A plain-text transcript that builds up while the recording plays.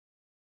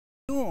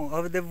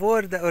of the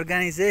World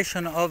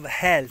Organization of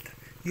Health.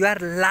 You are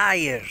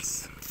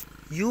liars.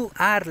 You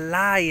are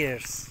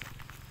liars.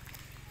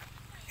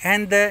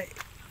 And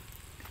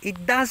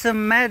it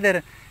doesn't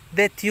matter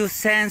that you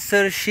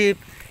censorship,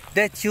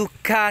 that you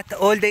cut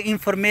all the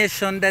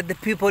information that the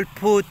people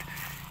put.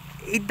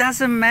 It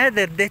doesn't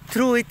matter. The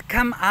truth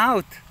come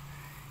out.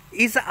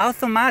 It's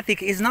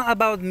automatic. It's not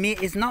about me.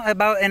 It's not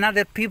about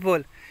another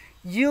people.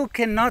 You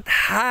cannot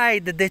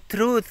hide the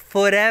truth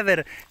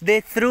forever.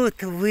 The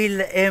truth will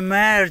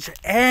emerge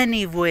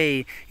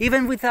anyway,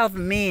 even without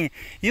me.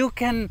 You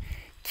can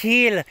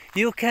kill,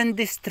 you can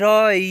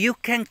destroy, you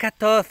can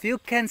cut off, you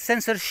can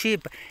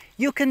censorship,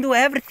 you can do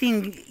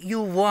everything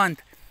you want.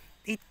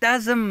 It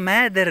doesn't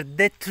matter.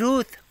 The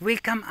truth will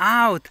come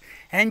out,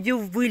 and you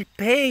will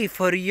pay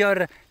for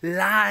your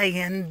lie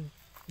and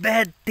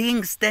bad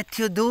things that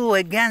you do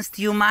against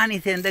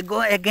humanity and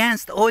go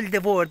against all the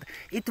world.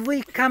 It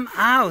will come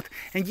out,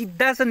 and it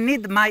doesn't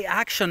need my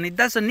action. It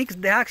doesn't need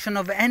the action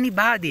of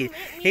anybody.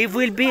 It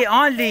will be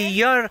only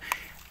your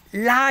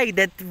lie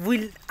that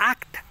will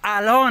act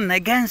alone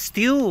against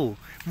you.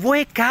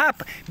 Wake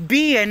up,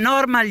 be a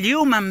normal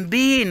human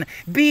being,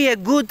 be a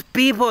good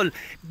people,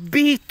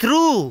 be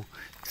true.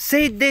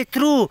 Say the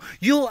truth.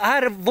 You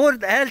are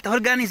World Health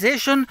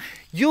Organization.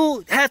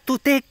 You have to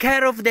take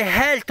care of the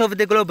health of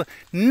the globe,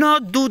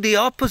 not do the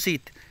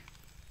opposite.